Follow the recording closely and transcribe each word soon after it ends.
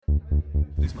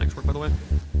These mics work, by the way?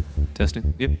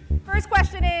 Testing. Yep. First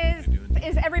question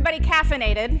is everybody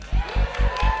caffeinated?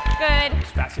 Good. It's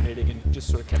fascinating and just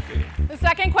sort of kept reading. The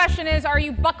second question is, are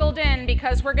you buckled in?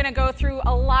 Because we're going to go through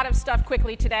a lot of stuff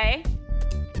quickly today.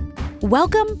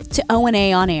 Welcome to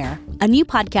O&A On Air, a new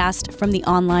podcast from the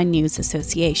Online News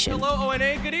Association. Hello,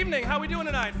 O&A. Good evening. How are we doing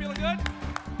tonight? Feeling good?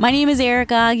 My name is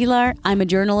Erica Aguilar. I'm a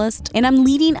journalist, and I'm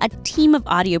leading a team of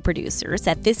audio producers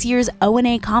at this year's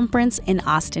O&A conference in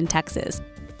Austin, Texas.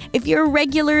 If you're a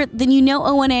regular, then you know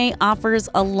O&A offers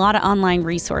a lot of online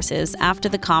resources after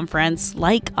the conference,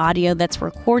 like audio that's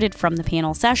recorded from the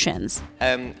panel sessions.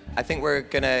 I think we're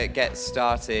going to get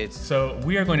started. So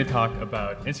we are going to talk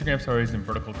about Instagram stories and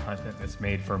vertical content that's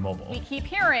made for mobile. We keep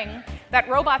hearing that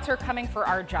robots are coming for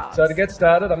our jobs. So to get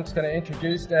started, I'm just going to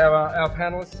introduce our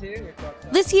panelists here.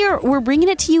 This year, we're bringing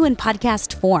it to you in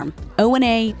podcast form,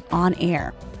 O&A On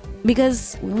Air.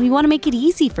 Because we want to make it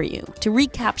easy for you to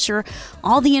recapture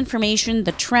all the information,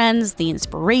 the trends, the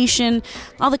inspiration,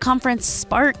 all the conference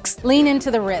sparks. Lean into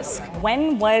the risk.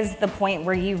 When was the point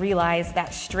where you realized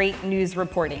that straight news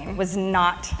reporting was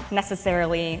not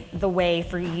necessarily the way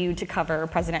for you to cover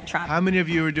President Trump? How many of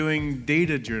you are doing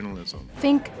data journalism?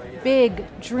 Think big,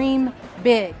 dream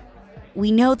big.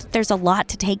 We know that there's a lot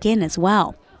to take in as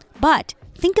well. But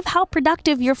think of how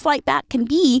productive your flight back can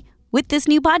be with this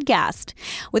new podcast.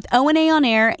 With O&A On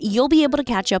Air, you'll be able to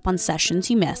catch up on sessions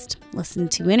you missed, listen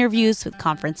to interviews with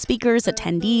conference speakers,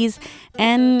 attendees,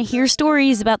 and hear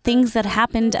stories about things that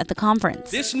happened at the conference.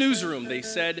 This newsroom, they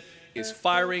said, is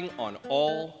firing on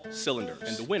all cylinders.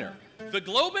 And the winner, the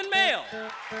Globe and Mail.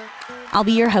 I'll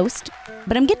be your host,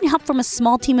 but I'm getting help from a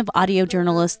small team of audio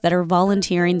journalists that are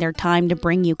volunteering their time to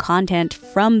bring you content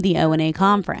from the O&A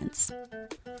conference.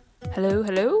 Hello.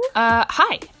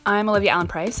 Hi, I'm Olivia Allen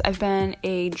Price. I've been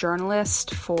a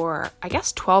journalist for,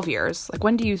 12 years.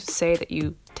 When do you say that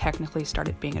you technically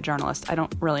started being a journalist? I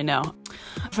don't really know.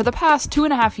 For the past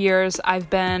 2.5 years, I've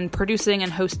been producing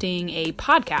and hosting a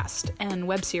podcast and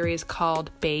web series called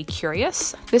Bay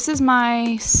Curious. This is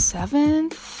my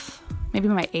 7th, maybe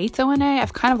my 8th O&A.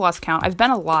 I've kind of lost count. I've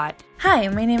been a lot. Hi,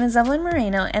 my name is Evelyn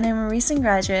Moreno, and I'm a recent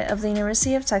graduate of the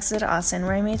University of Texas at Austin,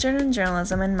 where I majored in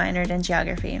journalism and minored in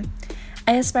geography.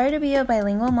 I aspire to be a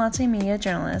bilingual multimedia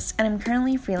journalist, and I'm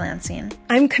currently freelancing.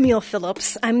 I'm Camille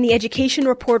Phillips. I'm the education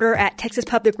reporter at Texas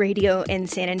Public Radio in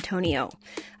San Antonio.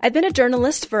 I've been a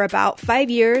journalist for about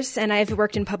 5 years, and I've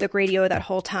worked in public radio that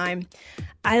whole time.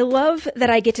 I love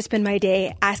that I get to spend my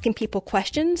day asking people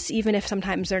questions, even if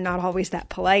sometimes they're not always that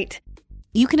polite.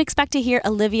 You can expect to hear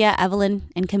Olivia, Evelyn,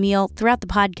 and Camille throughout the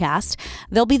podcast.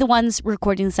 They'll be the ones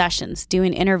recording sessions,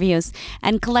 doing interviews,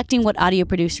 and collecting what audio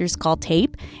producers call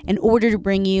tape in order to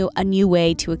bring you a new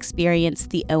way to experience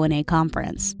the O&A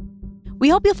conference. We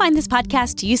hope you'll find this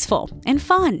podcast useful and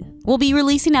fun. We'll be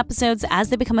releasing episodes as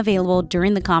they become available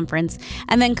during the conference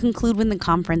and then conclude when the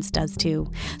conference does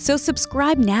too. So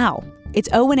subscribe now. It's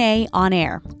O&A On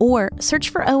Air, or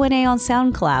search for O&A on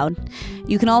SoundCloud.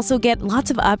 You can also get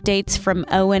lots of updates from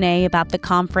O&A about the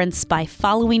conference by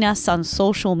following us on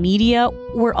social media.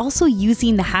 We're also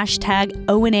using the hashtag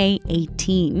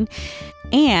O&A18.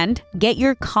 And get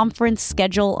your conference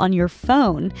schedule on your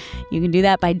phone. You can do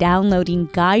that by downloading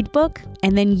Guidebook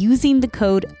and then using the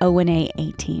code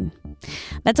O&A18.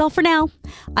 That's all for now.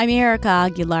 I'm Erica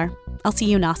Aguilar. I'll see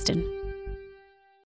you in Austin.